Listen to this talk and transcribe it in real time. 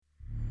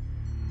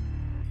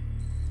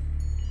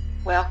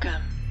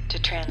Welcome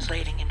to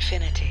Translating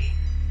Infinity.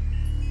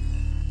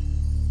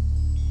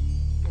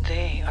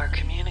 They are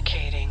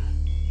communicating.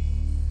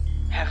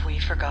 Have we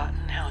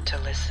forgotten how to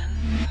listen?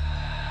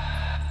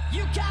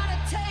 You gotta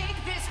take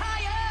this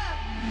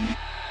higher!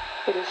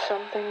 It is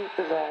something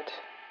that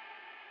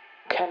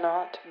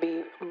cannot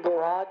be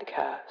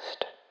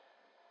broadcast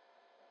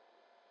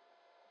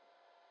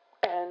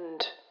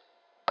and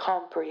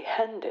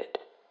comprehended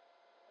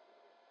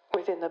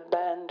within the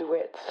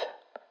bandwidth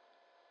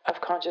of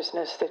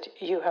consciousness that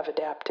you have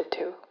adapted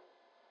to.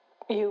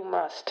 You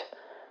must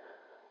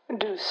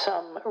do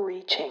some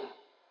reaching.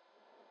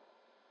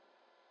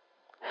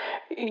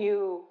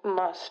 You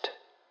must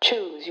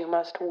choose, you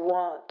must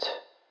want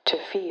to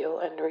feel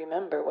and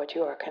remember what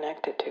you are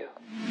connected to.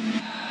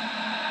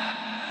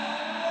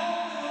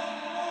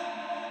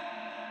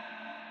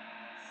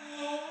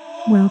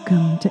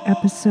 Welcome to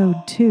episode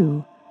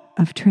 2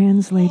 of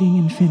Translating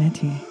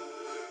Infinity.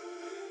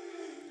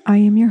 I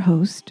am your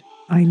host,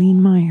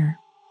 Eileen Meyer.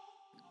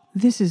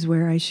 This is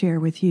where I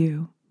share with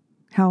you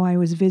how I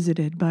was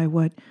visited by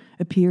what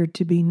appeared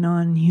to be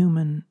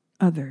non-human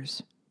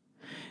others.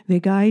 They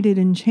guided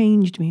and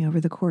changed me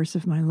over the course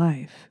of my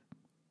life.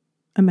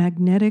 A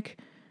magnetic,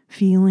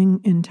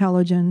 feeling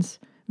intelligence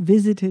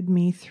visited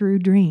me through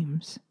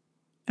dreams,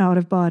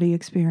 out-of-body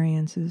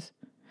experiences,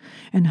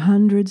 and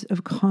hundreds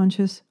of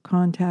conscious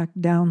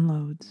contact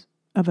downloads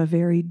of a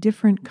very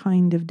different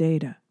kind of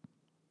data.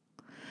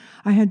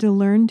 I had to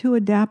learn to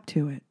adapt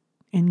to it,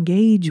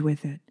 engage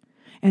with it,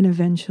 and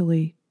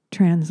eventually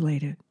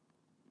translate it.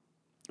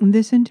 And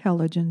this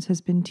intelligence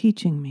has been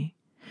teaching me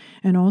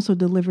and also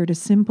delivered a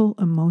simple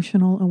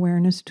emotional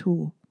awareness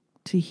tool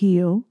to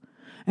heal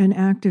and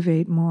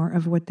activate more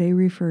of what they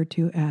refer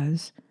to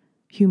as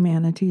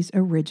humanity's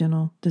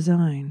original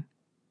design.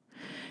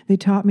 They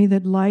taught me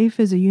that life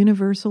as a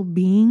universal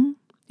being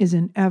is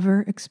an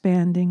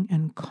ever-expanding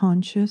and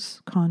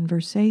conscious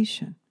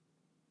conversation.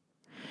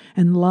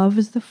 And love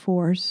is the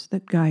force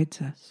that guides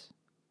us,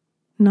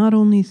 not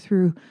only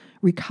through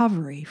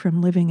recovery from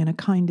living in a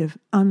kind of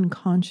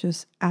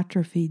unconscious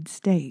atrophied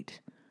state,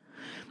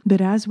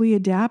 but as we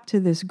adapt to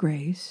this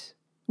grace,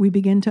 we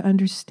begin to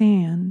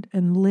understand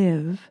and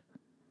live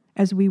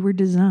as we were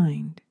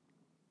designed,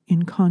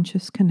 in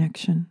conscious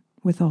connection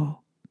with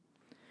all.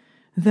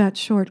 That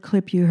short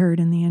clip you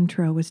heard in the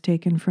intro was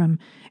taken from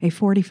a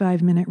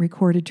 45-minute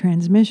recorded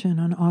transmission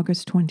on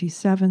August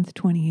 27th,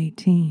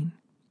 2018.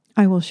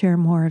 I will share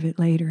more of it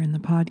later in the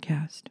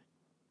podcast.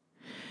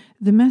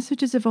 The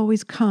messages have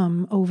always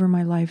come over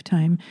my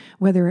lifetime,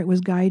 whether it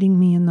was guiding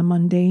me in the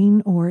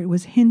mundane or it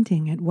was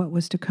hinting at what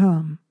was to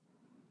come.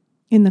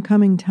 In the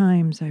coming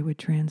times, I would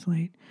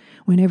translate,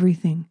 when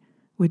everything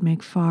would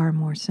make far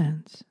more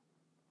sense.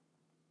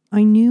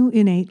 I knew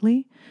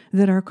innately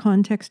that our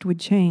context would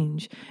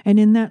change, and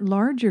in that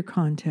larger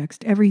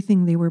context,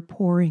 everything they were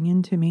pouring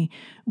into me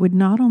would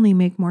not only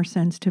make more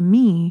sense to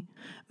me,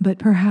 but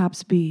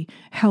perhaps be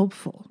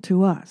helpful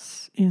to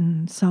us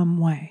in some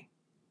way.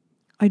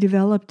 I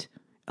developed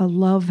a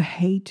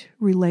love-hate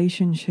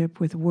relationship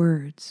with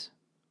words.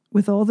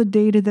 With all the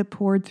data that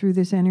poured through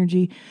this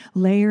energy,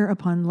 layer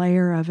upon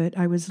layer of it,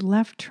 I was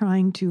left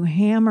trying to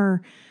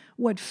hammer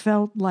what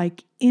felt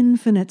like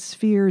infinite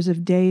spheres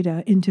of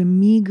data into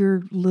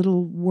meager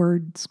little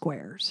word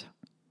squares.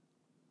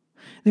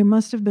 There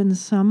must have been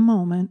some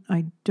moment,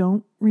 I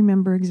don't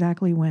remember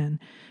exactly when,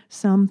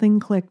 something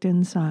clicked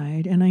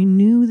inside, and I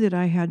knew that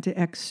I had to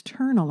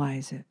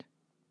externalize it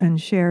and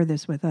share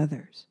this with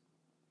others.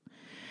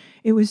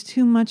 It was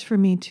too much for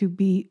me to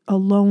be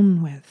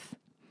alone with.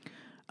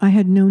 I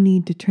had no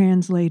need to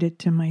translate it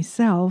to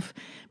myself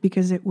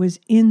because it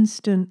was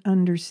instant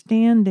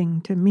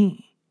understanding to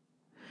me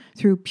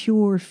through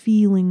pure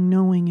feeling,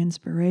 knowing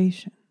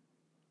inspiration.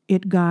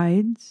 It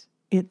guides,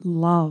 it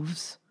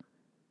loves,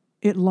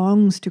 it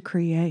longs to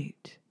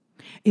create,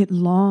 it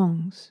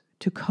longs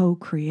to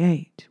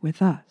co-create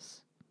with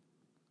us.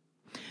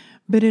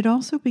 But it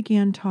also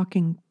began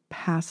talking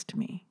past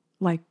me,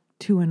 like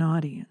to an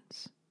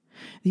audience.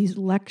 These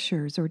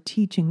lectures or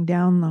teaching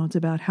downloads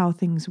about how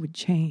things would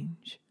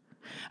change,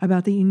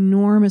 about the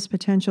enormous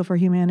potential for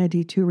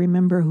humanity to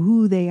remember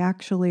who they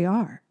actually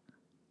are.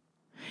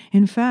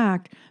 In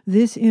fact,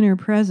 this inner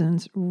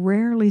presence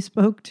rarely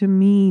spoke to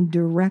me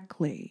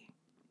directly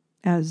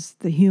as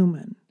the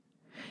human.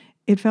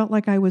 It felt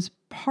like I was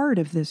part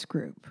of this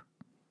group.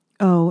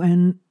 Oh,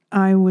 and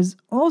I was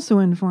also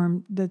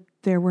informed that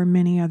there were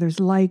many others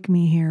like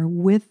me here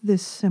with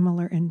this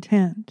similar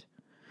intent,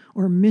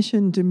 or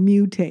mission to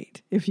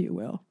mutate, if you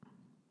will.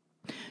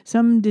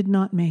 Some did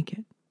not make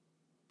it.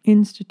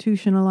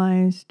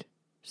 Institutionalized,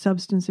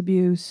 substance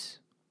abuse,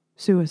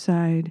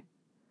 suicide.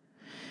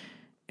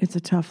 It's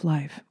a tough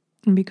life.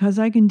 And because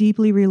I can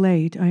deeply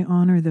relate, I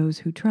honor those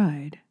who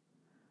tried.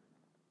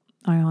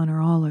 I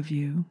honor all of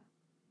you,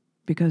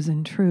 because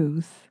in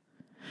truth,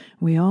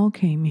 we all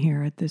came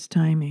here at this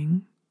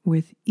timing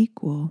with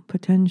equal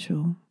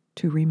potential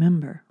to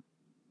remember.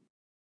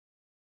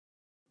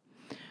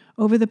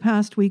 Over the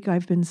past week,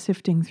 I've been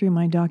sifting through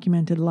my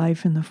documented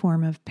life in the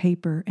form of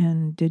paper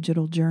and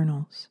digital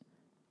journals.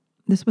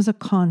 This was a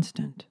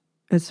constant,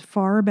 as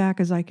far back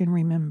as I can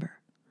remember.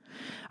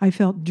 I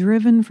felt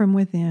driven from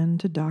within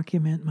to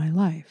document my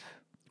life.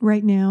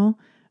 Right now,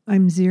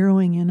 I'm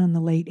zeroing in on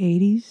the late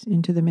 80s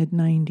into the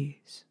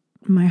mid-90s.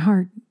 My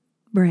heart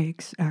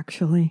breaks,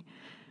 actually,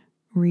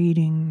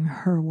 reading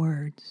her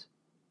words.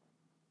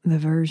 The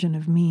version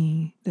of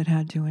me that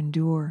had to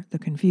endure the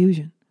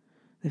confusion,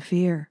 the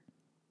fear,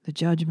 the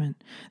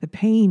judgment, the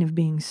pain of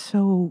being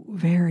so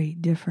very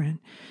different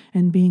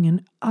and being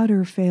an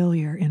utter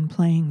failure in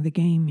playing the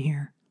game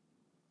here.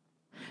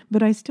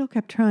 But I still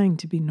kept trying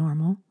to be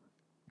normal.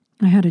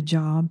 I had a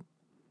job,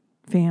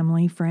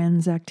 family,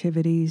 friends,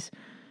 activities.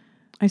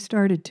 I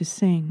started to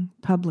sing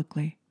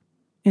publicly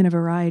in a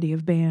variety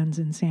of bands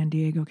in San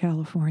Diego,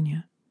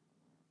 California.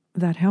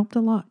 That helped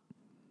a lot.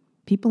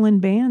 People in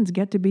bands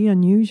get to be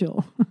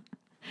unusual.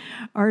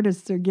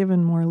 Artists are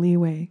given more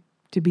leeway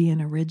to be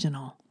an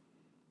original,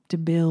 to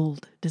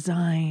build,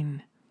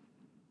 design,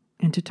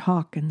 and to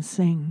talk and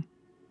sing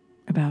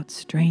about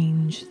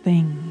strange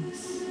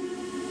things.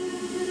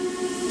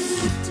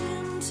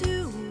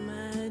 Into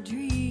my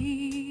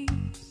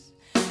dreams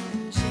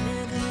and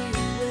gently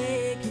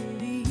awaken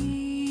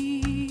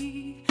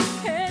me.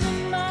 And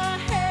in my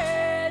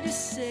head you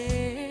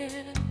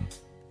said,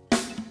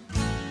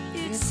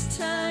 it's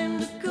time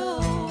to go.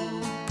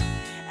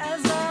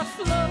 As I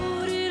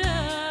floated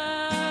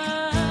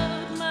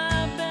out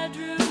my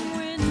bedroom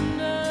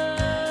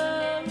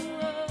window.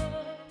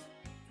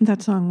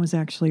 That song was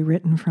actually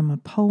written from a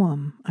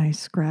poem I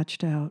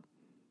scratched out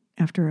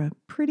after a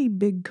pretty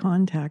big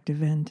contact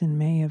event in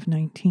May of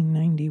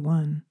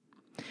 1991.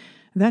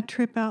 That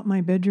trip out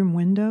my bedroom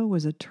window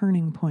was a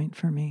turning point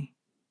for me.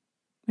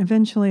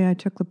 Eventually, I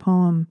took the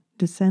poem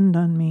Descend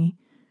on Me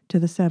to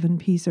the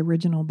 7-piece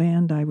original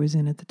band I was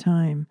in at the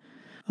time,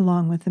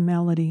 along with the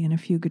melody and a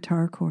few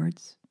guitar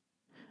chords.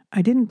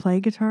 I didn't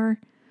play guitar.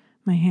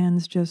 My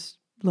hands just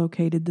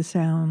located the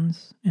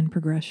sounds and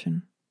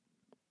progression.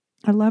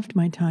 I loved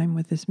my time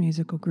with this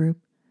musical group.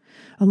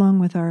 Along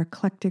with our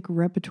eclectic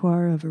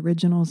repertoire of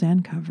originals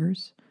and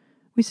covers,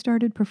 we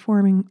started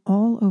performing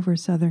all over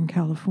Southern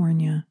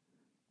California.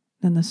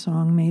 Then the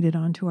song made it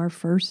onto our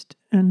first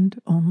and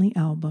only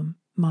album,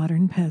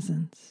 Modern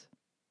Peasants.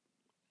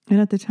 And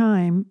at the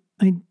time,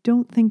 I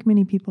don't think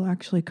many people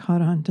actually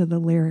caught on to the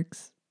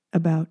lyrics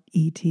about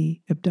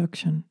E.T.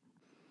 abduction.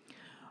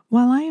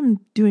 While I am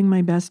doing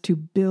my best to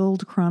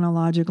build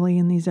chronologically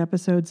in these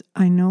episodes,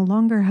 I no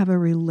longer have a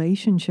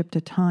relationship to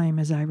time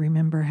as I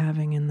remember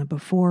having in the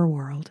before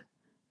world.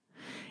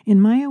 In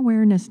my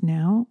awareness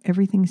now,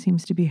 everything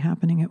seems to be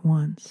happening at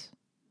once.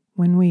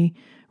 When we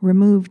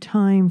remove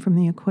time from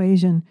the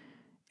equation,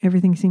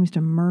 everything seems to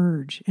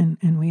merge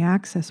and we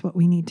access what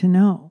we need to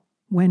know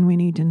when we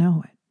need to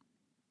know it.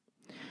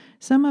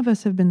 Some of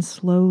us have been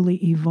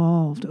slowly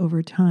evolved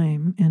over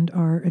time and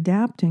are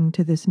adapting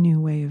to this new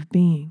way of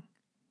being.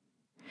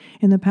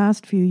 In the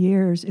past few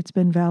years, it's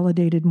been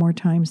validated more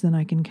times than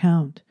I can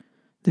count.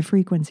 The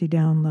frequency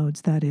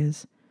downloads, that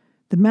is.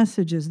 The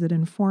messages that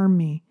inform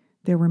me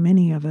there were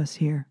many of us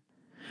here.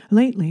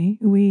 Lately,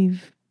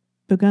 we've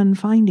begun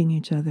finding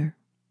each other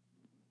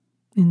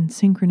in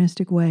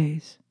synchronistic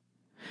ways.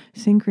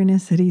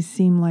 Synchronicities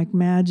seem like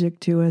magic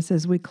to us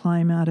as we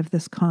climb out of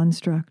this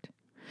construct.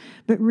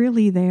 But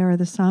really, they are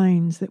the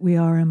signs that we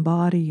are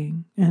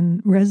embodying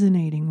and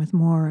resonating with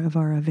more of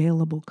our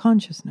available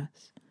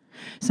consciousness.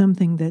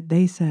 Something that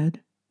they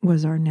said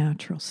was our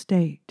natural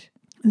state.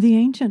 The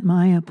ancient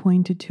Maya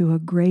pointed to a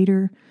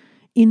greater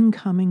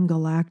incoming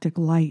galactic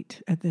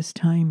light at this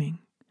timing,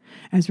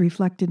 as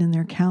reflected in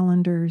their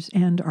calendars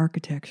and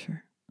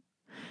architecture.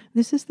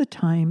 This is the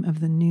time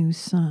of the new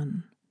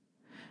sun.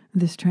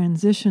 This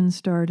transition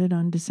started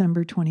on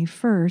December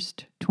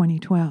 21st,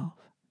 2012.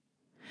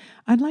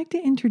 I'd like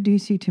to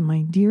introduce you to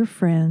my dear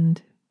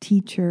friend,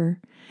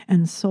 teacher,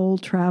 and soul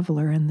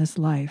traveler in this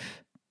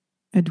life,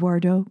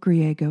 Eduardo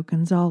Griego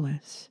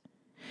Gonzalez.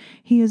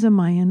 He is a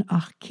Mayan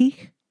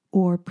achkich,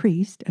 or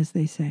priest, as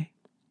they say.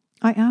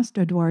 I asked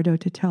Eduardo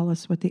to tell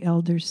us what the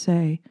elders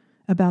say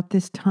about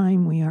this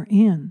time we are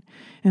in,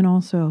 and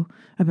also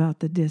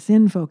about the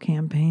disinfo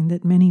campaign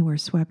that many were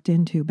swept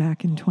into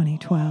back in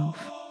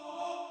 2012.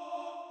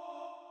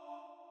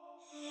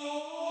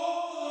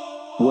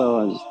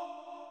 Well,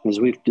 as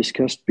we've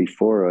discussed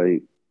before,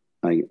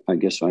 I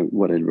guess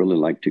what I'd really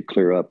like to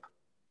clear up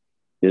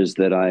is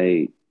that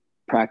I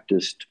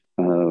practiced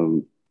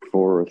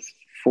for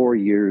 4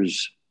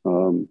 years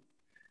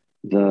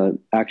the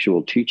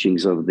actual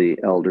teachings of the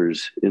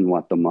elders in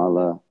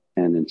Guatemala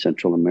and in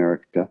Central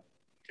America.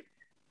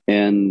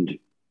 And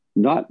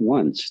not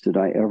once did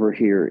I ever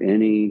hear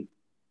any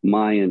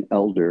Mayan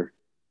elder,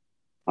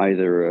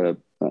 either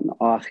an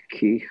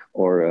achki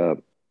or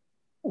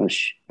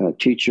a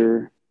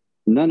teacher,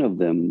 none of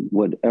them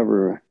would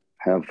ever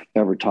have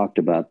talked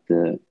about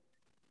the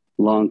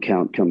long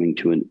count coming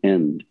to an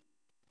end.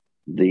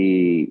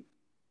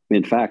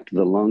 In fact,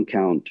 the long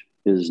count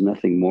is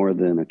nothing more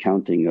than a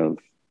counting of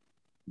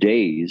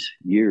days,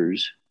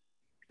 years,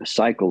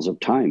 cycles of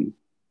time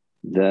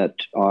that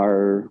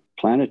our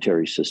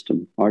planetary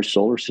system, our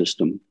solar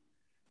system,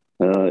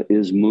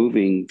 is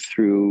moving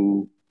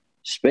through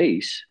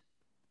space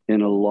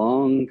in a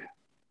long,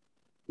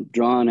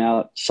 drawn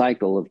out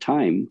cycle of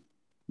time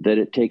that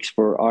it takes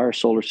for our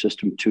solar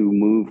system to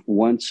move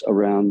once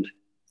around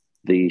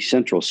the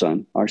central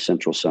sun, our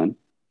central sun,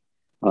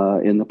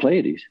 in the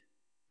Pleiades.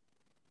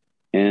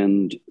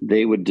 And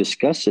they would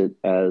discuss it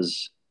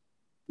as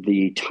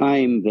the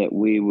time that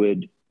we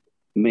would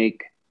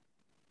make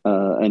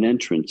an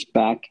entrance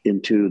back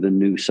into the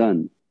new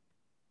sun.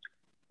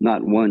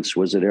 Not once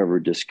was it ever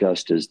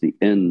discussed as the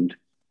end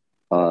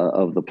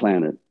of the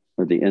planet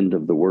or the end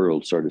of the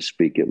world, so to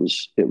speak. It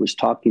was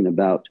talking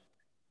about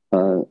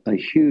a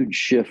huge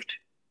shift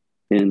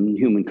in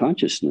human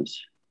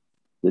consciousness.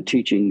 The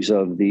teachings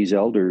of these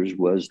elders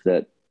was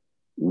that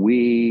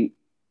we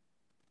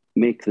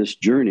make this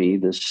journey,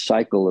 this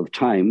cycle of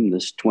time,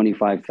 this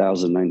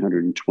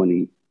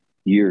 25,920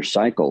 year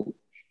cycle.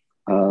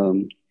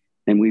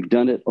 And we've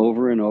done it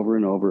over and over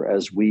and over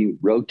as we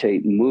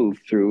rotate and move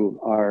through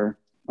our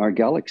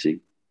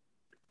galaxy.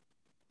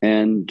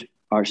 And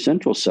our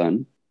central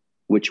sun,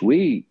 which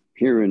we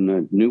here in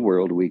the New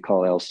World, we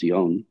call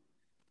Alcyone,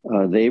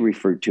 they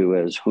refer to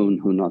as Hun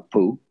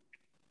Hunakpu,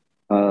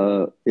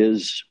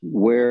 is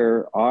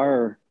where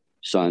our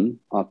sun,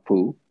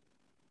 Akpu,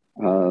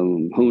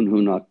 Hun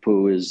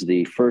Hunakpu is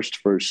the first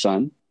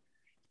sun.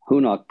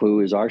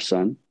 Hunakpu is our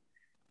sun,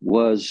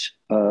 was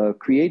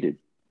created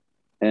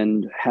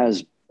and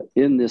has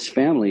in this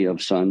family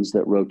of suns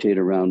that rotate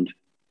around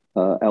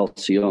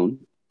Alcyone,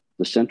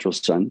 the central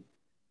sun.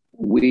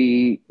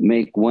 We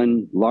make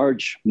one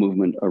large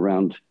movement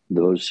around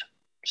those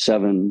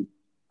 7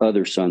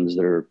 other suns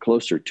that are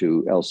closer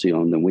to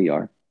Alcyone than we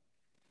are.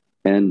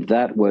 And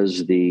that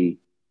was the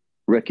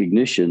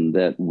recognition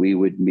that we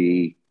would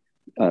be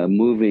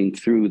moving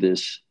through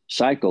this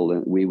cycle,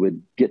 and we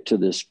would get to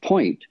this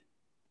point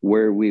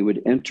where we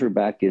would enter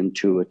back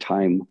into a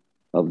time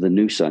of the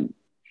new sun.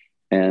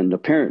 And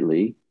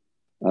apparently,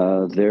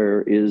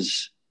 there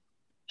is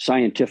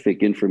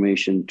scientific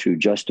information to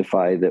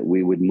justify that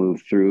we would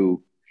move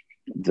through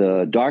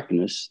the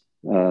darkness,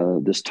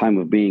 this time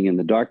of being in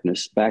the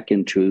darkness, back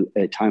into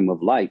a time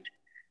of light,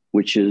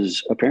 which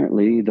is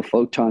apparently the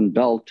photon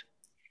belt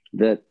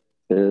that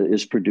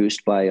is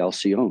produced by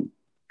Alcyone.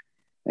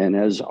 And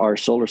as our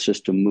solar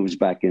system moves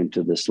back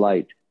into this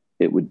light,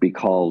 it would be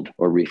called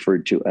or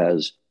referred to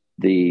as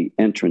the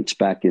entrance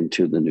back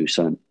into the new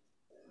sun.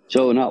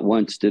 So not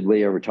once did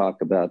we ever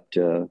talk about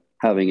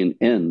having an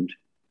end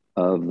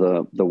of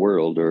the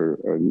world, or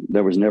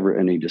there was never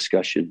any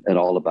discussion at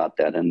all about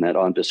that. And that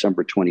on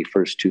December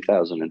 21st,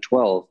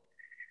 2012,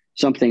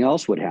 something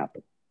else would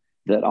happen,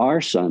 that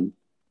our sun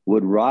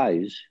would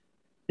rise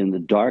in the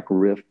dark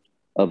rift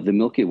of the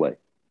Milky Way.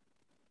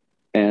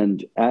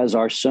 And as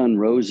our sun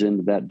rose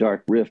into that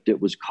dark rift, it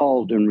was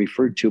called and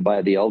referred to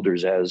by the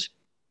elders as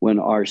when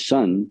our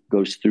sun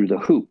goes through the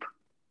hoop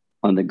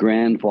on the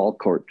grand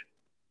Valcourt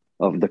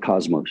of the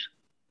cosmos.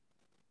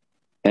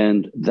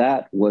 And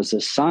that was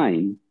a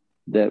sign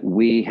that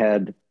we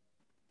had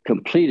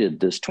completed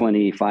this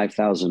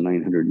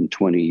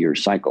 25,920 year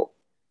cycle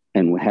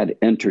and had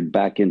entered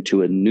back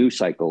into a new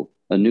cycle,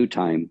 a new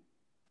time,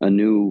 a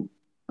new,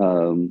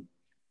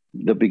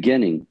 the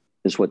beginning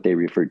is what they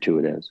referred to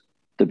it as,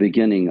 the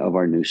beginning of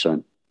our new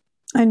sun.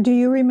 And do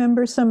you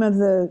remember some of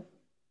the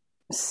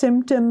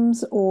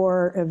symptoms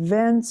or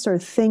events or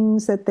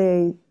things that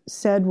they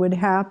said would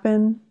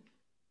happen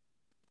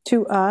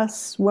to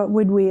us? What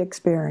would we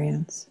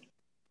experience?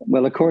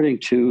 Well, according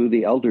to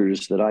the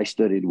elders that I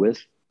studied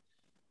with,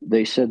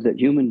 they said that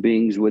human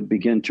beings would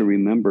begin to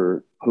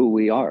remember who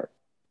we are,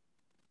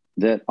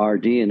 that our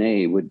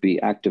DNA would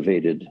be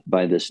activated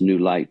by this new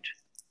light,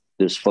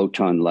 this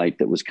photon light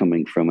that was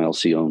coming from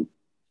Alcyone,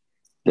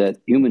 that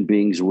human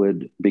beings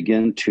would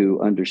begin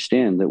to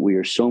understand that we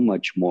are so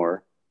much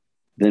more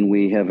than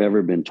we have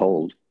ever been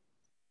told,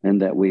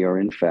 and that we are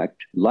in fact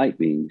light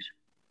beings,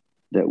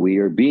 that we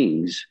are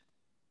beings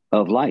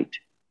of light.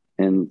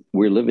 And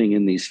we're living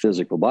in these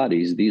physical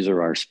bodies. These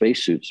are our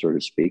spacesuits, so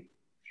to speak.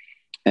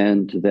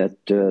 And that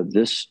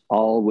this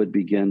all would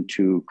begin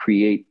to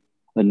create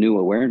a new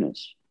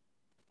awareness.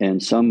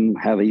 And some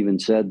have even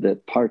said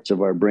that parts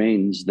of our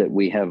brains that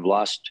we have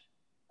lost,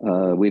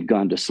 we've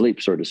gone to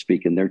sleep, so to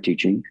speak, in their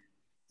teaching,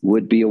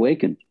 would be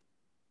awakened.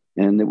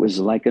 And it was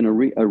like a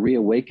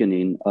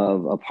reawakening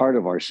of a part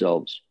of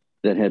ourselves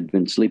that had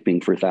been sleeping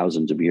for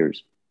thousands of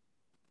years.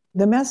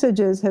 The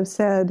messages have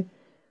said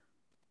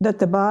that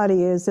the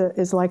body is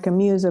like a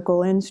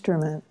musical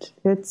instrument.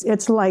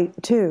 It's light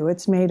too.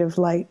 It's made of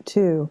light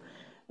too.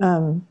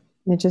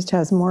 It just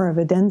has more of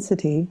a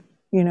density,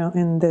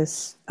 in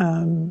this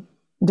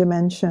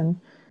dimension.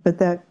 But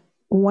that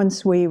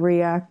once we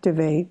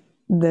reactivate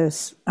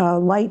this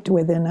light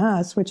within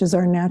us, which is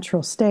our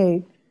natural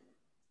state,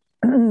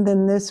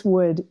 then this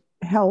would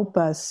help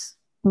us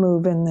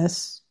move in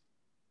this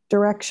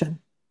direction.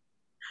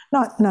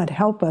 Not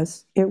help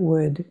us. It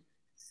would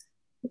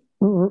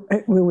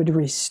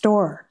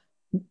restore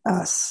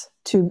us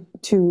to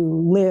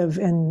live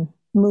and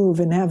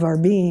move and have our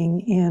being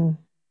in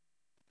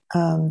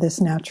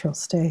this natural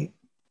state.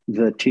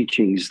 the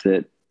teachings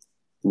that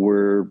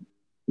were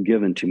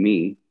given to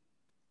me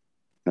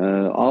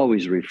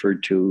always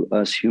referred to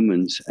us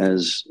humans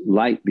as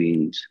light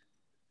beings.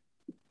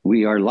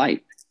 We are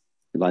light,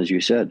 as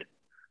you said,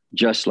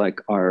 just like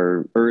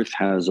our earth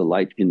has a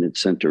light in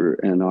its center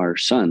and our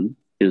sun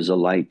is a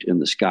light in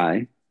the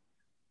sky.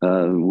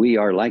 We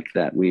are like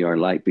that. We are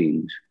light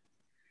beings.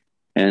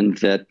 And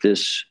that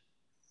this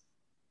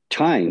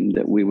time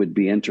that we would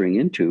be entering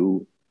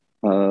into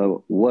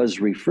was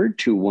referred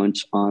to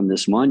once on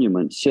this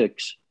Monument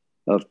 6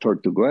 of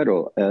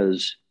Tortuguero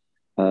as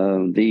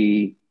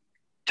the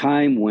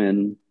time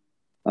when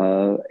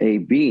a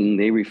being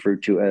they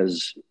referred to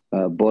as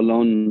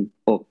Bolon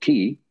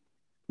Oki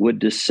would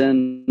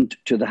descend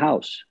to the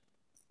house,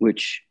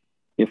 which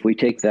if we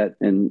take that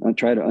and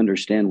try to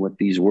understand what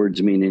these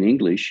words mean in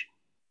English,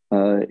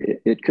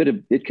 it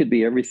could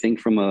be everything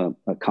from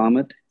a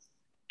comet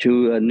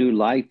to a new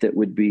light that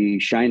would be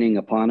shining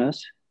upon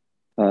us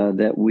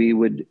that we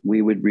would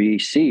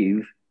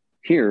receive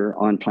here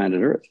on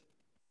planet Earth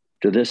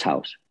to this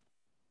house.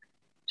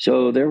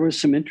 So there was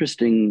some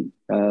interesting.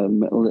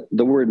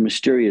 The word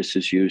mysterious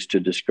is used to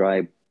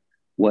describe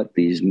what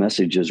these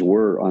messages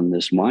were on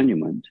this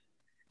monument.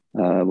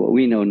 But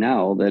we know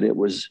now that it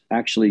was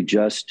actually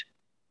just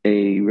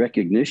a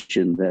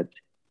recognition that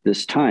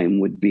this time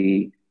would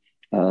be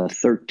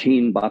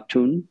 13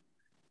 Batun,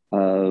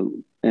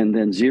 and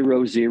then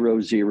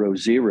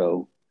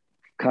 0000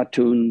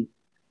 Katun,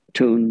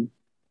 Tun,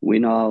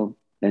 Winal,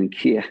 and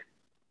Kia,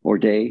 or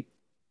day.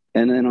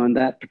 And then on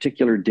that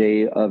particular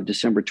day of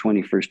December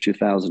 21st,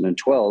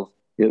 2012,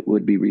 it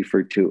would be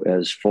referred to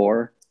as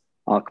 4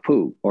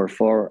 Akpu, or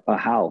 4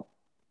 Ahau.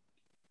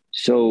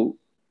 So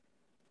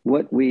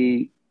what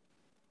we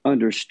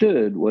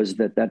understood was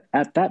that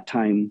at that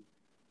time,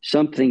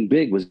 something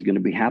big was going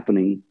to be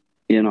happening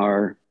in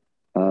our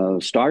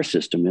star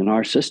system, in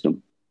our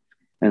system.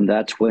 And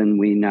that's when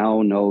we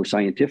now know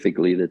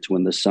scientifically that's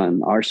when the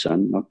sun, our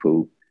sun,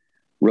 Akpu,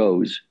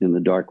 rose in the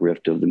dark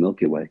rift of the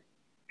Milky Way.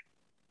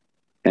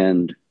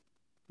 And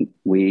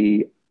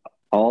we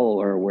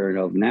all are aware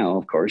of now,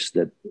 of course,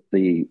 that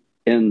the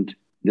end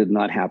did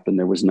not happen.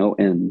 There was no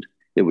end.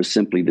 It was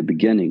simply the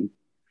beginning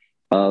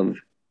of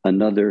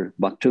another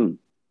Baktun.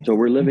 So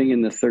we're living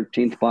in the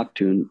 13th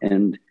Baktun,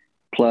 and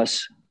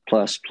plus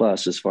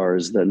as far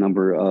as the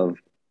number of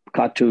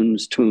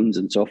Katuns, tunes,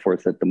 and so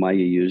forth that the Maya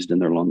used in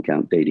their long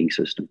count dating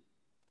system.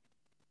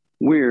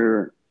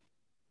 We're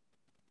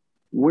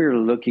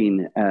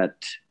looking at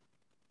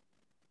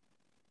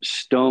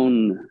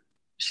stone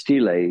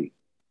stelae,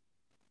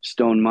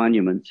 stone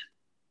monuments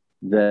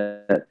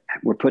that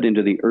were put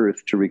into the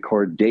earth to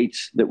record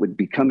dates that would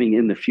be coming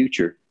in the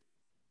future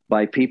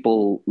by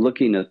people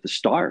looking at the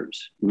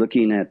stars,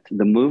 looking at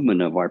the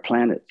movement of our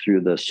planet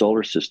through the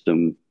solar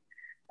system,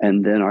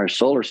 and then our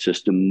solar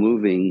system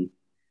moving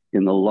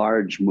in the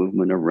large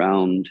movement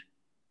around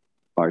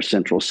our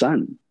central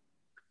sun.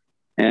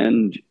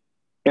 And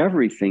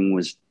everything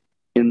was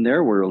in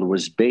their world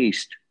was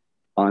based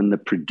on the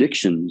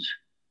predictions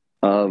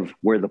of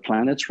where the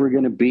planets were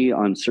going to be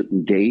on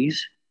certain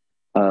days,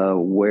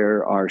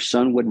 where our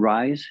sun would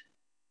rise.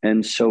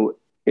 And so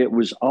it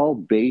was all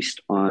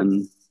based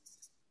on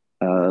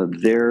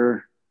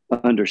their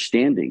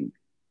understanding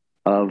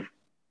of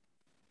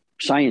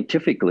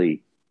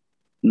scientifically,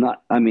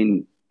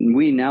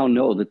 we now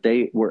know that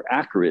they were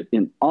accurate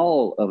in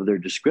all of their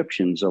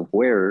descriptions of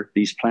where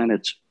these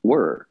planets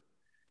were.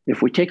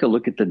 If we take a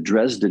look at the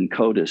Dresden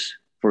Codice,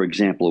 for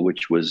example,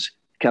 which was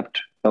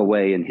kept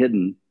away and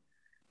hidden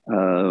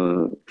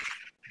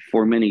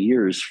for many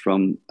years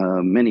from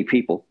many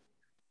people,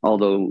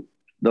 although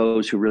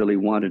those who really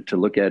wanted to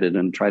look at it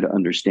and try to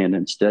understand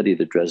and study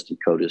the Dresden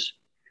Codice,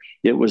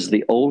 it was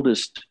the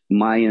oldest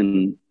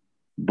Mayan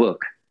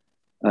book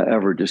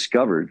ever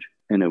discovered,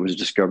 and it was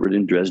discovered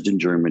in Dresden,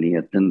 Germany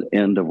at the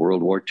end of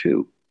World War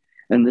II.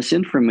 And this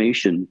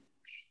information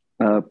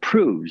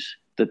proves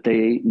that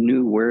they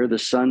knew where the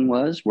sun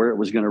was, where it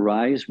was going to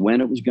rise, when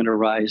it was going to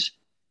rise.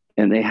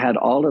 And they had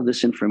all of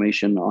this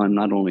information on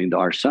not only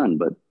our sun,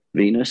 but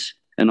Venus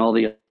and all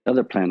the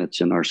other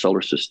planets in our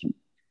solar system.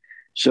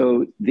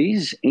 So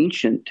these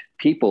ancient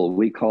people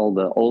we call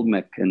the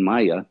Olmec and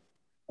Maya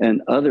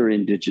and other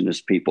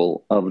indigenous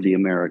people of the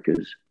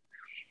Americas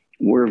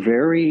were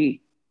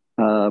very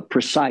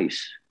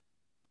precise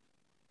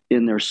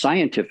in their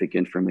scientific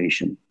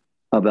information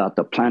about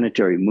the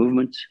planetary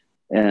movements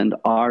and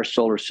our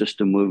solar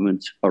system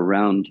movements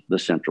around the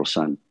central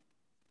sun.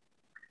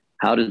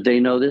 How did they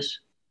know this?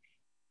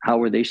 How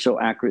were they so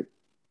accurate?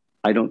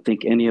 I don't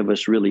think any of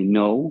us really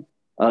know,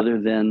 other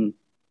than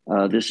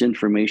this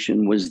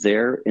information was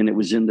there and it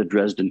was in the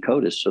Dresden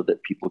Codice so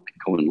that people could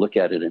go and look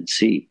at it and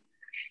see.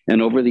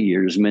 And over the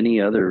years,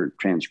 many other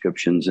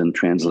transcriptions and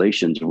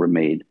translations were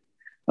made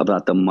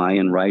about the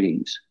Mayan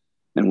writings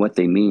and what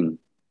they mean.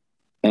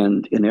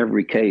 And in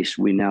every case,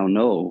 we now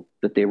know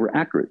that they were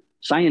accurate.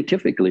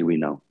 Scientifically, we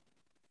know.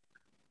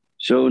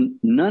 So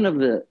none of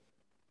the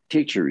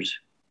teachers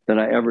that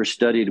I ever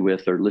studied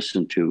with or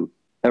listened to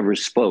ever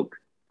spoke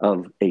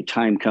of a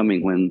time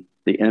coming when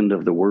the end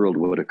of the world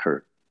would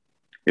occur.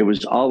 It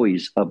was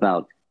always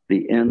about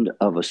the end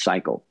of a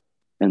cycle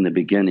and the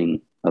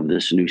beginning of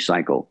this new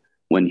cycle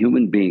when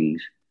human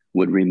beings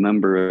would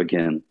remember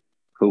again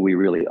who we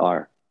really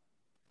are,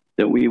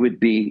 that we would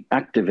be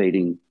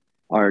activating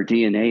our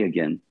DNA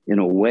again in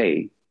a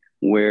way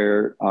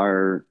where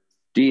our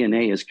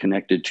DNA is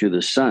connected to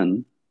the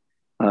sun,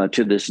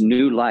 to this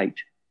new light,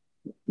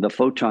 the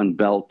photon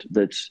belt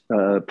that's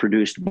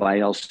produced by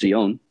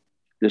Alcyone.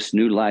 This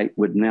new light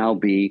would now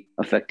be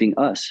affecting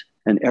us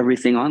and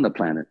everything on the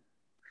planet.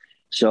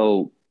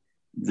 So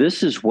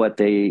this is what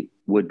they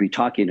would be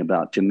talking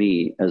about to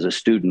me as a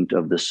student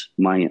of the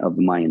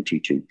Mayan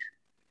teachings.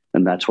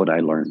 And that's what I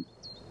learned.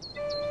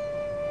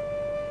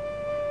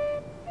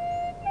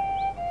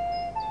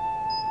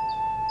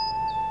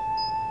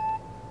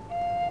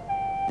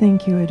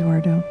 Thank you,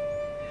 Eduardo.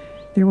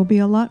 There will be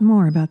a lot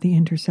more about the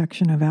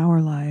intersection of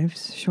our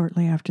lives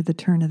shortly after the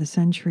turn of the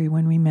century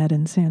when we met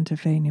in Santa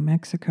Fe, New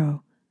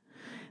Mexico.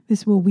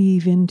 This will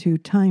weave into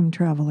time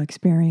travel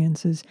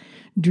experiences,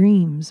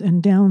 dreams,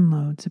 and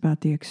downloads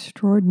about the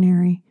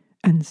extraordinary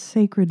and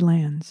sacred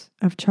lands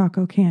of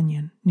Chaco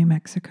Canyon, New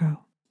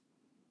Mexico.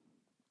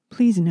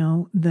 Please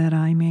know that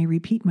I may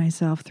repeat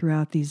myself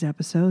throughout these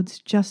episodes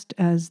just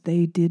as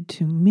they did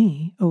to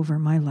me over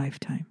my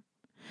lifetime.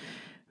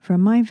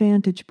 From my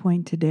vantage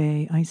point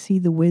today, I see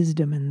the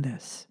wisdom in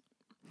this.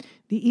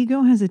 The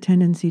ego has a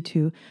tendency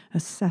to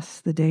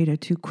assess the data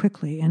too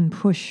quickly and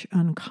push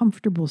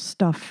uncomfortable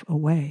stuff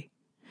away.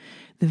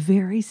 The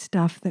very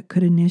stuff that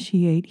could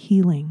initiate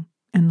healing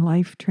and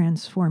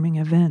life-transforming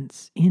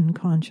events in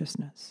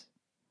consciousness.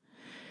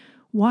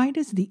 Why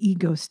does the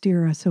ego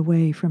steer us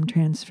away from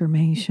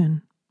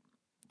transformation?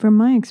 From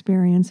my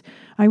experience,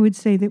 I would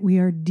say that we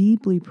are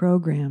deeply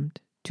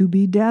programmed to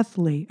be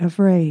deathly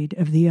afraid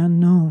of the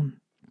unknown.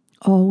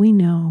 All we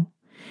know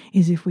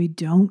is if we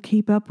don't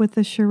keep up with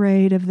the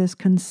charade of this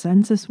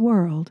consensus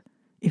world,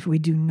 if we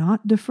do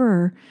not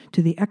defer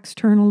to the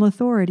external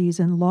authorities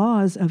and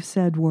laws of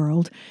said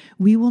world,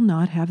 we will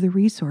not have the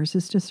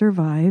resources to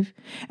survive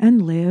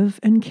and live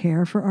and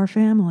care for our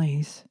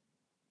families.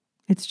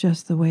 It's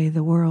just the way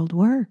the world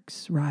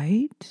works,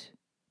 right?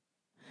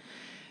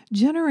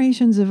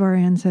 Generations of our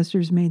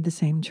ancestors made the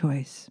same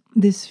choice.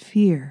 This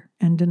fear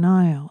and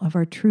denial of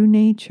our true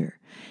nature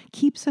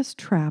keeps us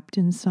trapped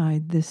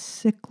inside this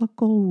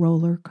cyclical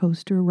roller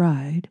coaster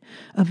ride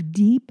of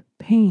deep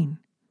pain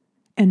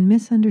and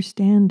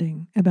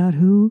misunderstanding about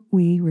who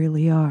we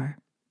really are.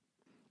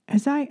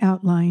 As I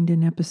outlined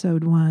in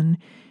episode 1,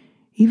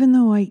 even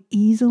though I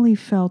easily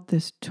felt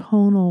this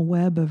tonal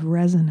web of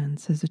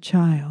resonance as a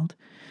child,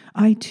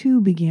 I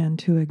too began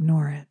to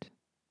ignore it.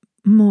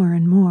 More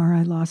and more,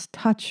 I lost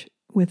touch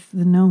with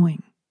the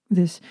knowing,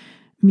 this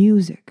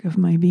music of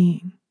my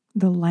being,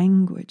 the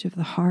language of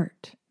the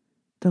heart,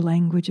 the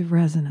language of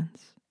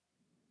resonance.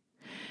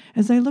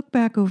 As I look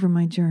back over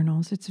my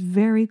journals, it's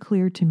very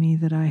clear to me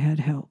that I had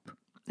help,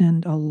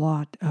 and a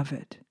lot of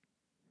it.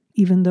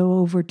 Even though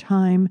over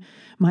time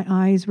my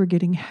eyes were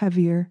getting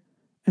heavier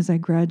as I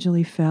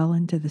gradually fell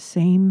into the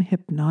same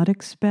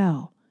hypnotic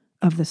spell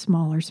of the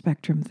smaller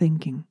spectrum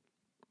thinking.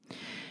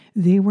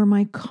 They were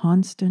my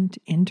constant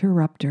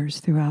interrupters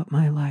throughout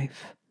my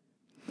life.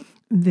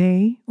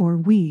 They, or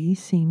we,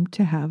 seemed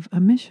to have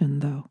a mission,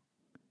 though.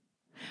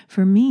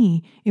 For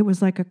me, it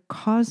was like a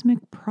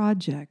cosmic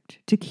project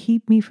to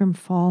keep me from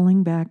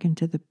falling back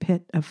into the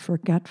pit of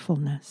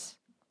forgetfulness,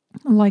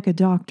 like a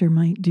doctor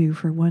might do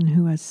for one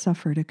who has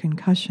suffered a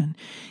concussion.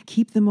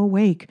 Keep them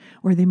awake,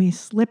 or they may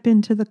slip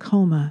into the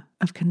coma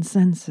of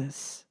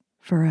consensus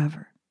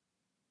forever.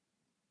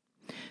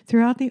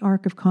 Throughout the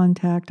arc of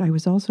contact, I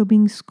was also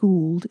being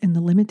schooled in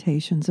the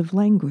limitations of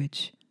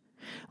language.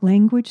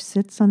 Language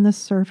sits on the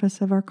surface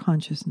of our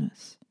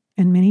consciousness,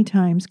 and many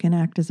times can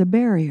act as a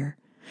barrier,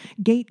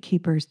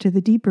 gatekeepers to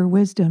the deeper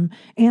wisdom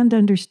and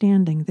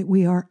understanding that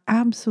we are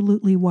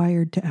absolutely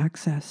wired to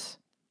access.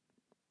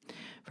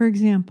 For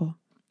example,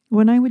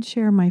 when I would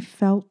share my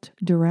felt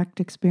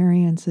direct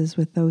experiences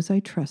with those I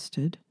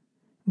trusted,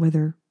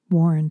 whether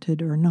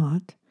warranted or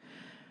not,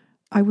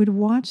 I would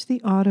watch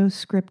the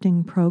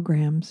auto-scripting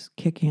programs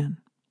kick in.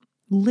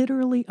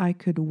 Literally, I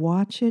could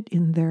watch it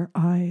in their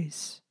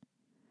eyes.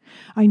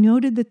 I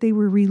noted that they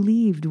were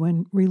relieved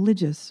when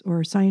religious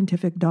or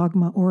scientific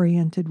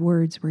dogma-oriented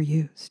words were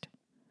used.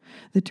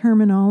 The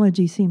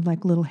terminology seemed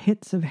like little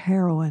hits of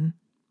heroin.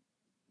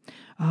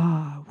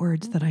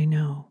 Words that I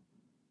know.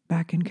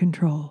 Back in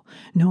control.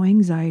 No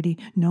anxiety,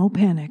 no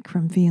panic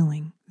from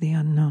feeling the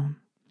unknown.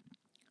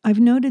 I've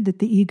noted that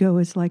the ego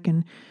is like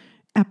an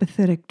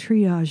apathetic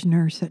triage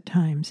nurse at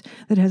times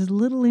that has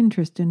little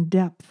interest in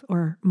depth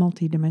or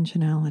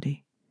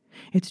multidimensionality.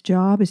 Its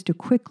job is to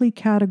quickly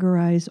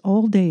categorize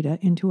all data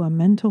into a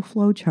mental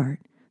flowchart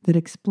that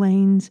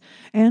explains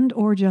and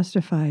or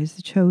justifies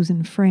the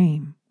chosen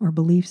frame or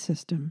belief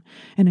system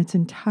and its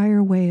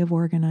entire way of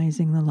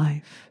organizing the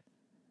life.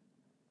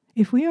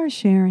 If we are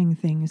sharing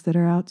things that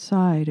are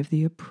outside of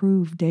the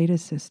approved data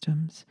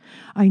systems,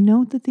 I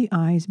note that the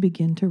eyes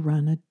begin to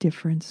run a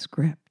different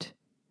script.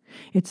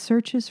 It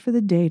searches for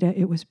the data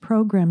it was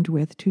programmed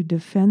with to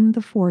defend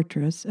the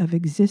fortress of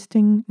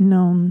existing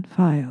known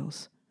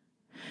files.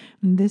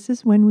 And this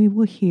is when we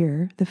will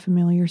hear the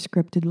familiar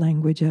scripted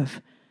language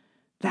of,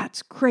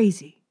 "That's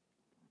crazy,"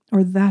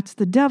 or "That's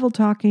the devil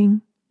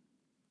talking.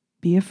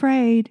 Be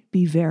afraid,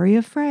 be very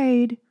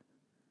afraid."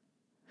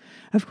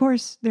 Of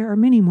course, there are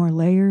many more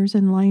layers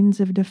and lines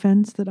of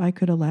defense that I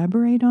could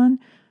elaborate on,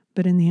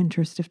 but in the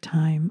interest of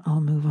time,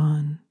 I'll move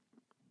on.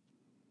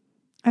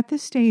 At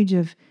this stage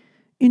of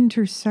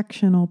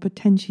intersectional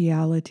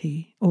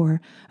potentiality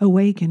or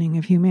awakening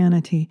of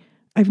humanity,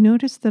 I've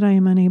noticed that I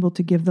am unable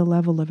to give the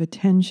level of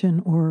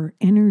attention or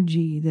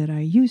energy that I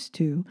used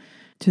to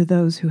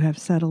those who have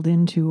settled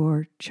into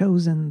or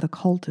chosen the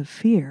cult of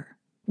fear,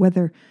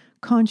 whether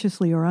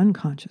consciously or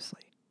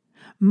unconsciously.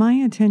 My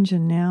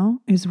attention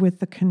now is with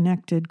the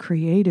connected,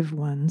 creative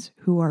ones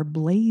who are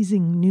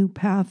blazing new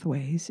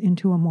pathways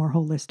into a more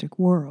holistic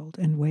world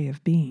and way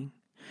of being,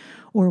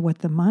 or what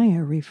the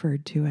Maya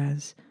referred to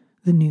as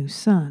the new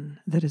sun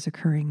that is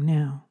occurring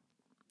now.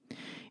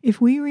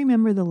 If we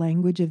remember the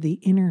language of the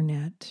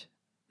internet,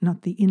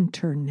 not the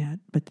internet,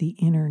 but the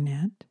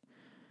internet,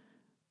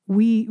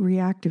 we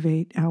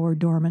reactivate our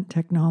dormant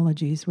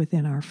technologies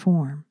within our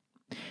form.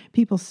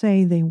 People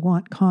say they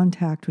want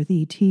contact with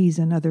ETs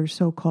and other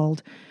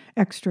so-called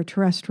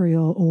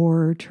extraterrestrial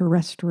or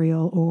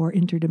terrestrial or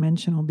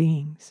interdimensional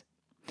beings.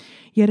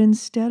 Yet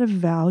instead of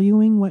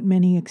valuing what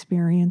many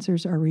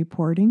experiencers are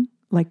reporting,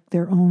 like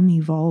their own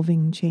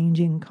evolving,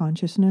 changing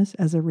consciousness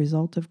as a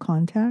result of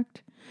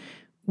contact,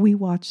 we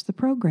watch the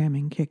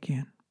programming kick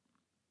in.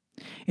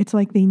 It's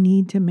like they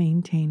need to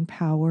maintain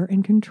power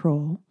and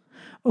control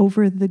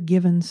over the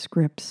given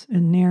scripts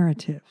and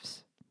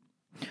narratives,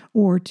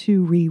 or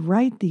to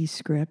rewrite these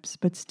scripts,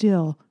 but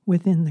still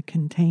within the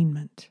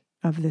containment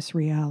of this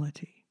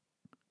reality.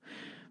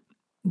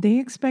 They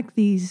expect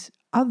these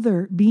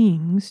other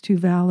beings to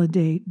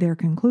validate their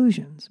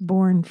conclusions,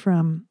 born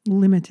from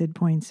limited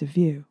points of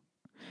view.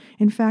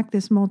 In fact,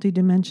 this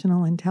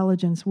multidimensional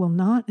intelligence will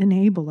not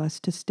enable us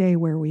to stay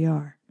where we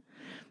are.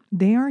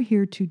 They are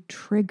here to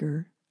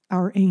trigger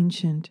our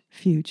ancient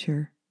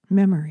future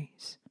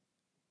memories.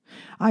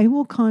 I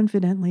will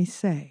confidently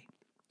say,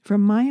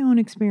 from my own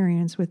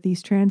experience with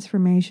these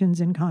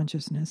transformations in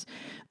consciousness,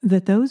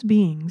 that those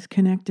beings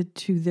connected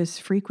to this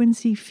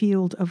frequency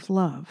field of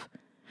love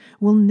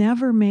will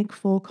never make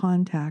full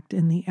contact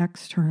in the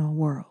external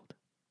world.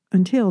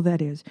 Until,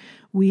 that is,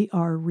 we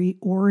are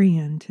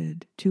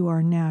reoriented to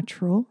our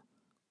natural,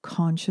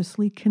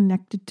 consciously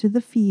connected to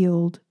the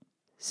field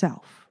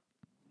self.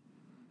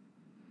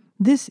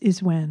 This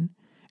is when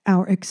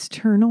our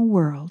external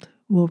world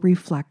will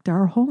reflect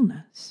our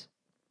wholeness.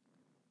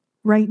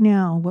 Right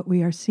now, what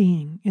we are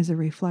seeing is a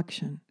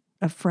reflection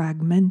of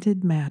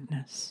fragmented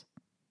madness.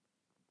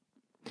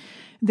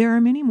 There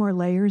are many more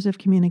layers of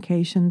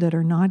communication that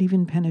are not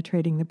even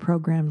penetrating the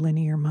programmed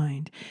linear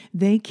mind.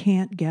 They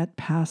can't get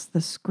past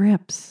the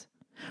scripts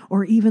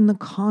or even the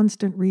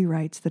constant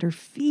rewrites that are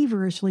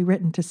feverishly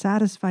written to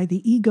satisfy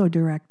the ego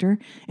director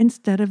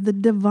instead of the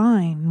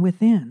divine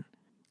within,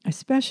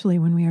 especially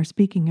when we are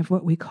speaking of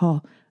what we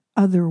call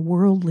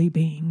otherworldly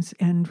beings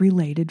and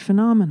related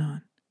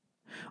phenomenon,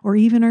 or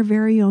even our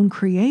very own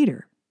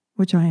creator,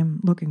 which I am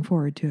looking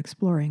forward to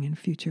exploring in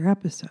future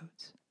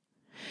episodes.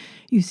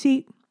 You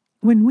see,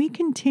 when we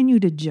continue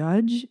to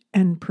judge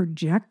and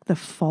project the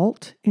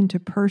fault into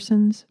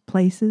persons,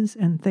 places,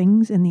 and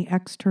things in the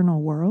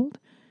external world,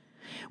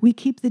 we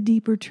keep the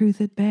deeper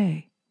truth at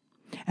bay.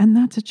 And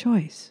that's a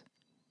choice.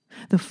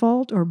 The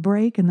fault or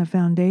break in the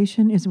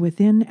foundation is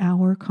within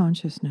our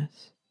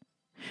consciousness.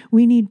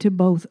 We need to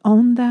both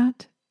own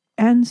that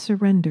and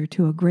surrender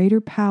to a greater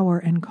power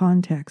and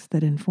context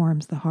that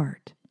informs the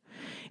heart.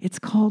 It's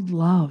called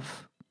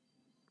love.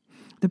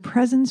 The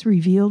presence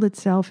revealed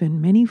itself in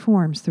many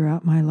forms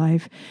throughout my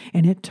life,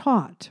 and it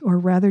taught, or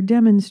rather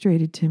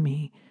demonstrated to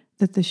me,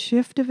 that the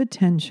shift of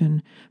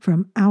attention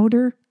from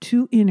outer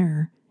to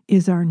inner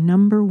is our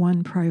number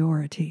one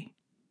priority.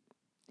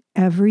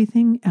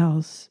 Everything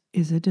else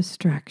is a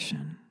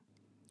distraction.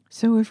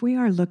 So if we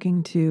are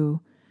looking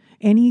to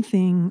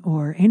anything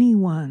or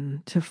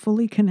anyone to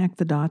fully connect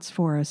the dots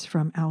for us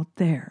from out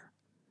there,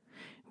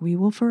 we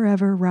will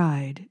forever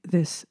ride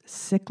this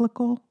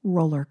cyclical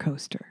roller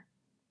coaster.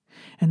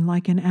 And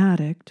like an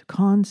addict,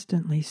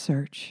 constantly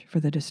search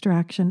for the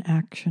distraction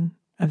action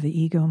of the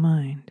ego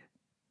mind.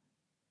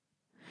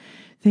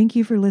 Thank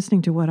you for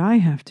listening to what I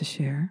have to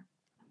share.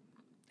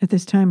 At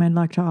this time, I'd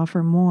like to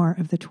offer more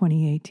of the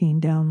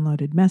 2018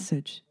 downloaded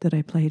message that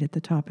I played at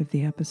the top of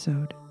the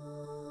episode.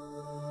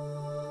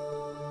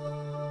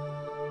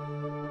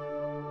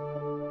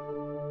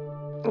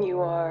 You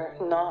are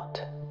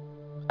not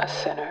a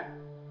sinner,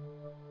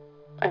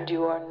 and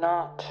you are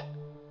not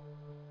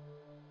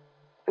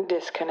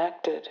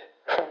disconnected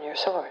from your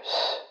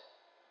source.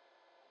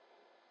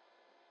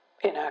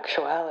 In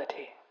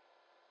actuality,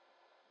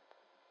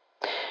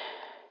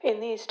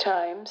 in these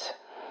times,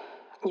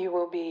 you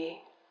will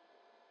be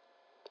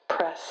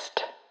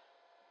pressed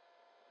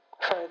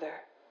further.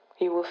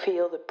 You will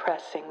feel the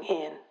pressing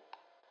in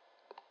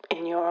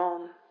in your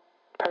own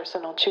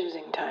personal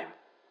choosing time.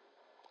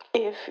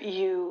 If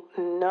you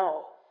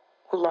know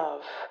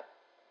love,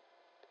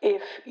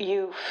 if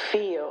you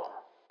feel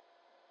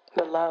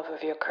the love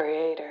of your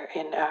Creator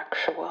in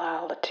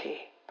actuality,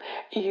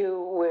 you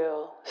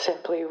will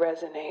simply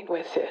resonate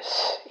with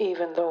this,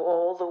 even though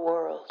all the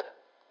world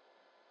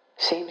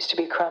seems to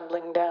be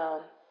crumbling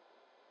down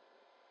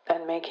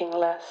and making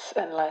less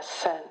and less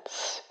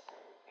sense.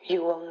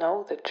 You will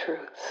know the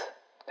truth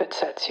that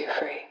sets you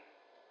free,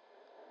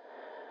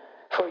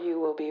 for you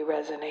will be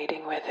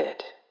resonating with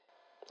it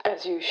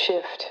as you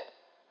shift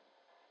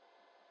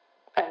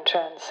and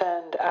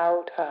transcend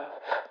out of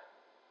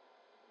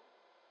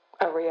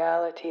a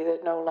reality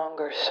that no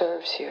longer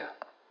serves you,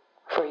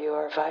 for you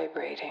are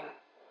vibrating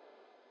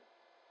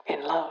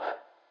in love.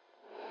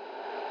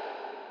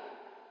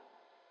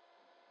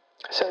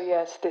 So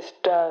yes, this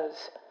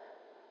does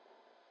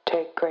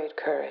take great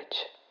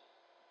courage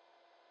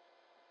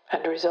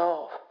and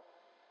resolve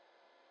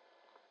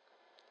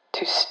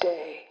to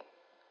stay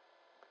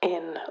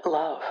in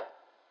love,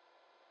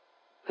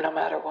 no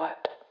matter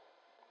what.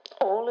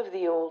 All of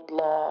the old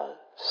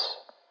laws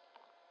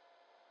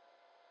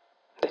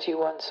that you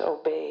once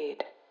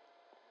obeyed,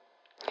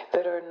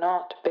 that are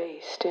not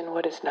based in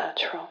what is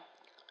natural,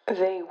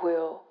 they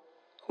will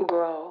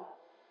grow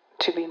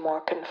to be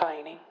more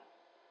confining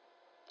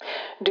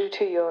due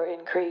to your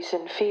increase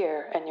in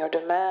fear and your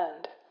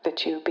demand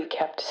that you be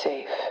kept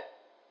safe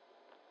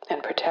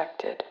and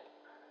protected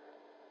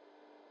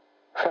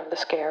from the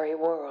scary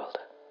world.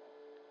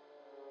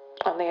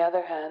 On the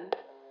other hand,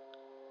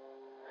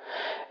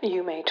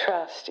 you may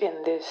trust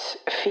in this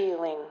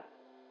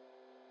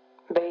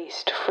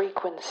feeling-based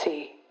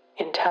frequency,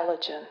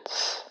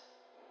 intelligence,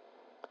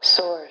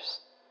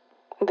 source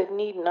that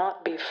need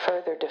not be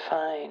further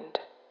defined,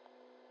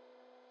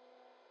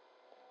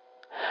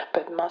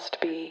 but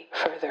must be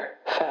further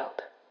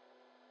felt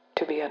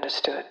to be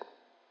understood.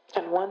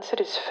 And once it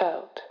is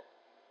felt,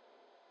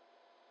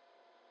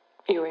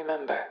 you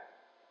remember.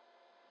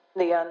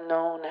 The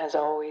unknown has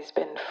always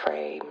been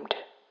framed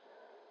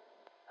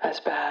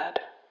as bad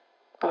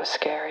or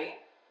scary,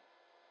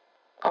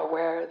 or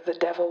where the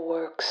devil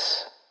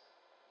works,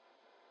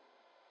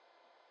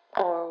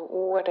 or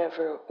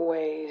whatever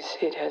ways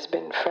it has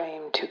been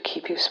framed to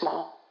keep you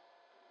small,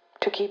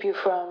 to keep you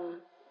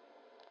from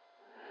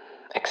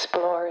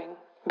exploring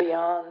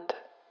beyond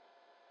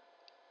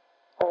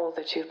all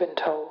that you've been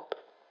told.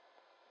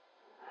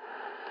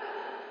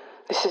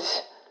 This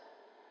is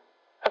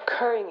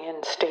occurring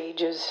in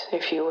stages,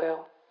 if you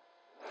will.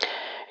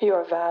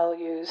 Your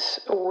values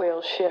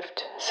will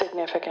shift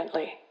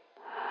significantly.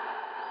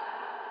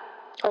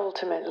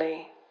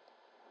 Ultimately,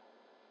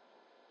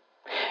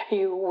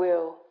 you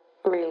will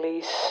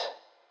release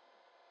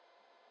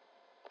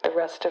the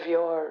rest of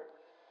your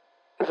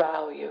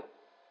value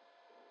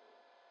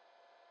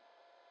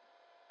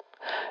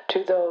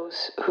to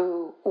those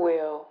who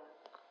will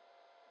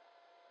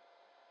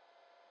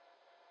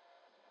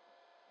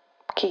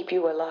keep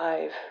you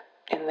alive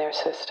in their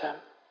system,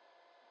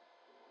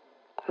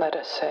 let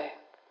us say.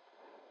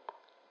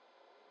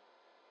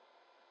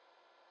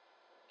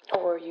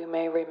 Or you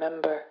may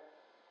remember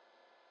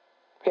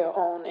your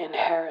own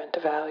inherent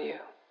value.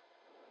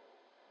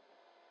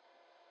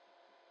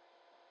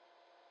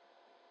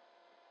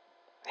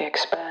 The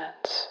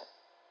expanse,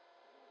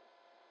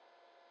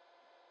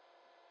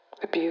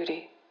 the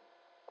beauty,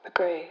 the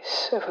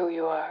grace of who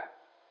you are.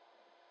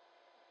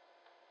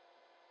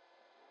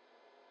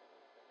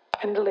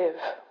 And live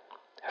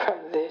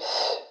from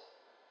this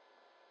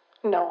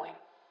knowing,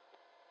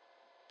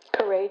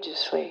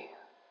 courageously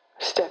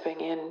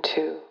stepping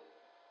into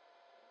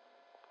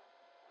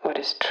what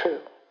is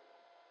true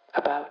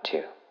about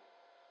you,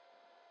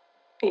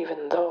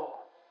 even though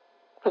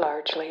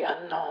largely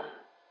unknown.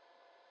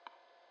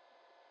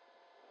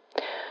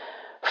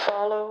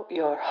 Follow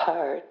your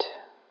heart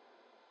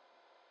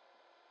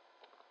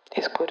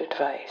is good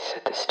advice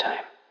at this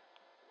time.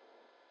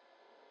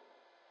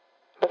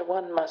 But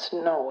one must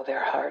know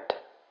their heart,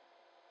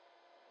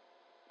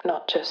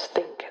 not just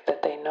think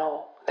that they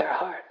know their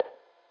heart.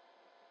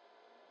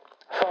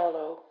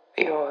 Follow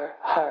your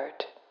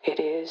heart. It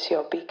is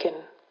your beacon.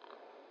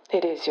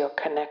 It is your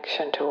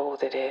connection to all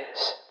that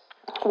is.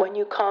 When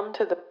you come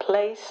to the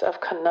place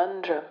of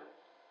conundrum,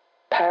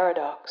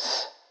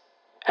 paradox,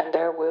 and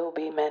there will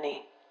be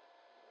many,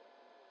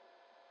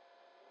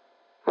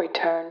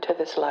 return to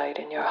this light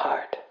in your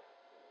heart.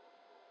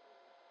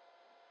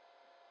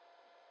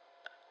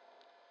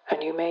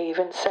 And you may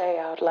even say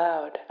out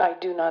loud, I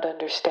do not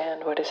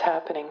understand what is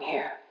happening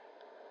here.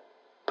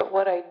 But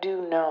what I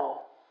do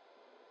know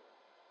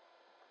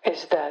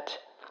is that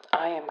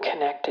I am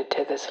connected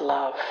to this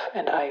love,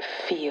 and I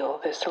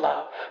feel this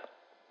love.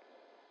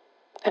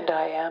 And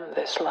I am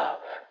this love,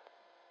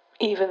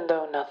 even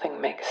though nothing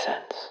makes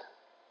sense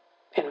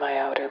in my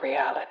outer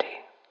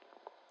reality.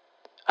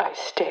 I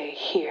stay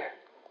here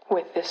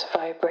with this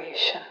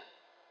vibration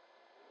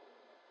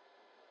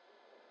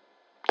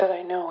that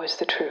I know is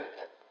the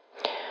truth.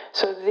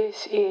 So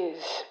this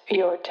is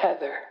your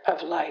tether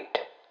of light.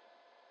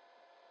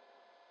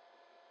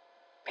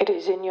 It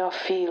is in your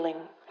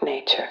feeling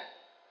nature.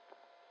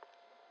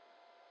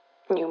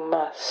 You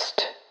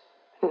must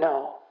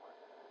know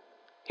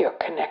your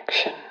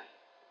connection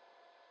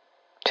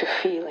to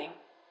feeling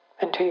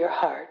and to your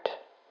heart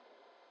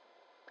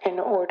in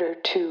order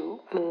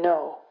to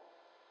know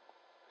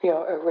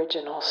your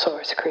original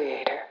source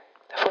creator.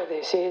 For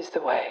this is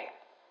the way.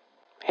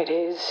 It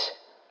is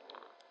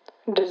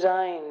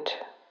designed,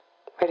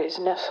 it is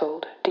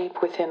nestled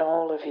deep within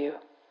all of you.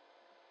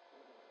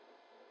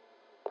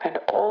 And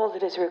all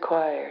that is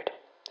required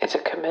is a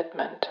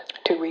commitment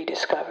to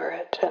rediscover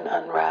it and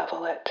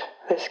unravel it,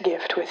 this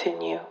gift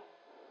within you,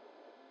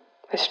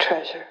 this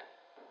treasure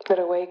that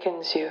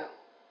awakens you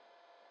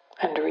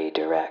and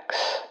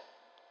redirects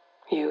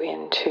you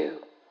into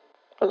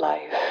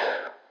life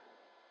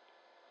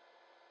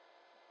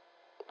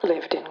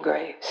lived in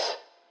grace,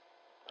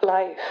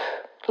 life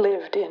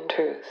lived in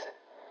truth,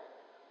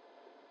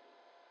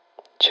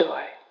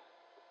 joy,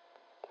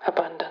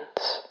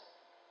 abundance,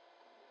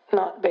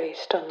 not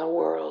based on the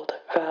world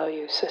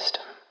value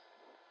system,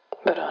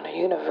 but on a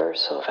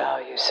universal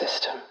value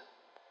system.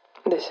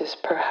 This is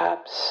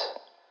perhaps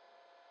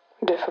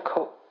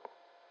difficult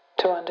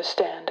to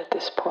understand at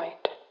this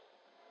point,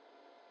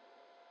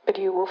 but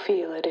you will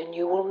feel it and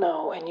you will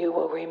know and you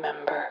will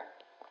remember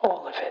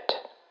all of it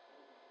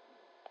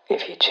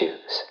if you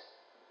choose.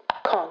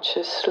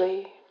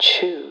 Consciously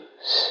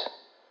choose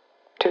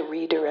to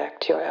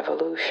redirect your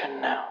evolution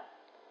now.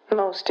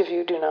 Most of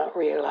you do not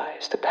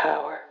realize the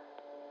power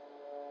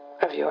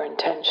of your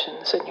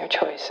intentions and your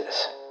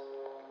choices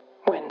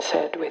when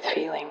said with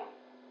feeling,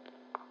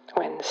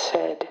 when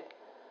said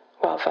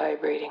while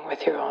vibrating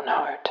with your own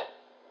heart.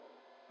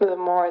 The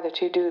more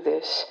that you do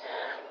this,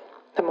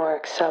 the more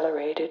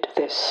accelerated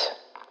this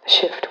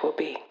shift will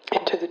be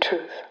into the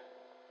truth.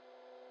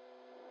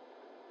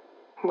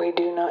 We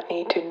do not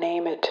need to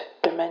name it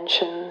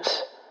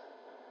dimensions.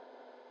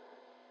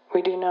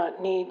 We do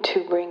not need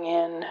to bring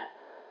in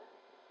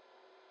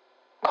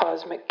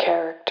cosmic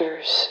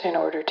characters in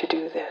order to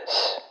do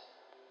this.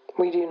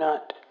 We do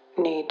not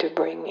need to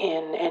bring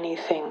in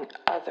anything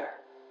other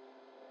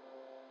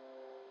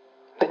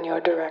than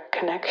your direct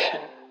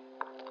connection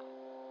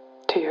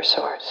to your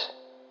source.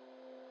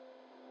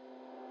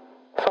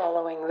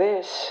 Following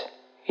this,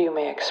 you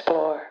may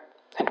explore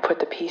and put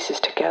the pieces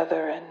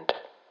together and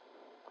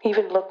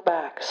even look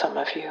back, some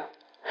of you,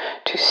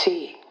 to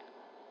see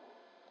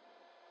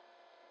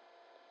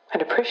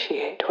and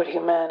appreciate what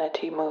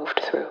humanity moved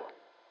through.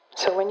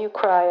 So when you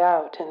cry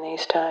out in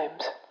these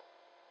times,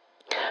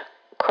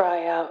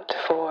 cry out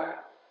for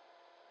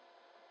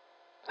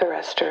the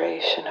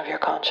restoration of your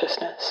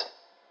consciousness.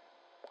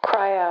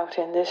 Cry out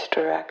in this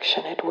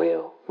direction, it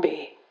will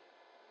be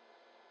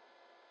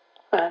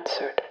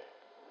answered.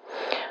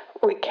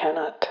 We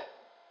cannot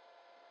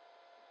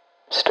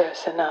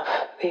stress enough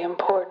the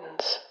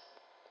importance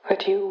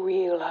that you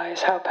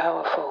realize how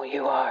powerful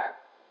you are.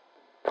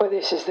 For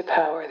this is the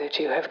power that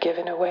you have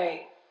given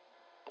away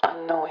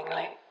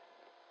unknowingly.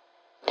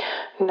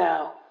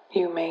 Now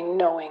you may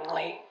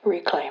knowingly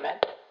reclaim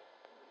it.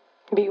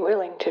 Be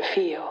willing to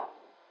feel,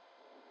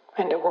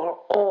 and it will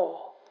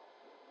all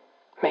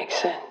make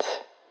sense.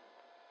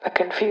 The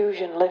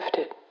confusion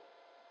lifted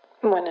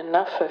when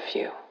enough of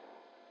you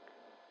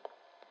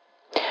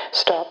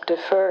stop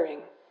deferring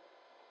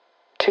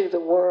to the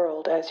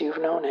world as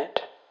you've known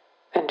it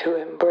and to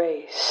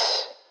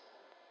embrace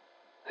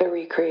the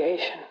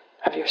recreation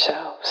of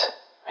yourselves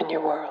and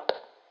your world,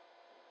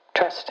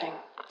 trusting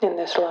in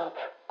this love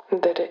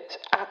that is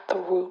at the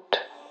root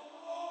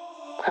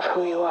of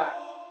who you are.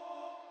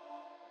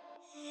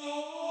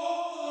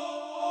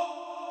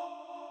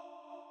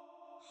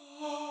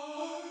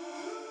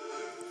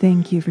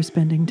 Thank you for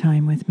spending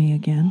time with me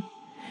again,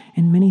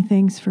 and many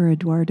thanks for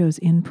Eduardo's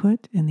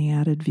input and the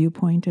added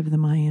viewpoint of the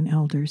Mayan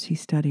elders he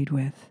studied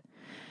with.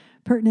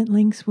 Pertinent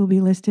links will be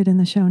listed in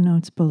the show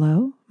notes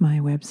below, my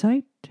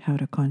website, how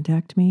to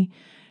contact me,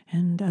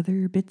 and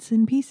other bits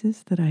and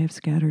pieces that I have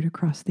scattered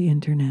across the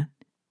internet.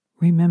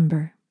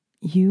 Remember,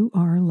 you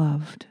are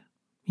loved.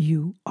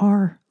 You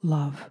are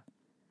love.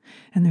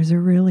 And there's a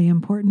really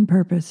important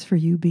purpose for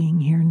you being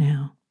here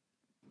now.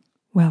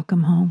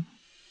 Welcome home.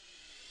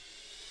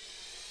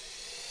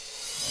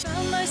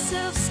 Found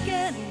myself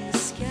scanning the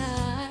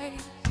sky,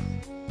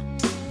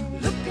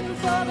 looking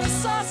for the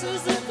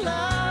saucers that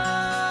fly.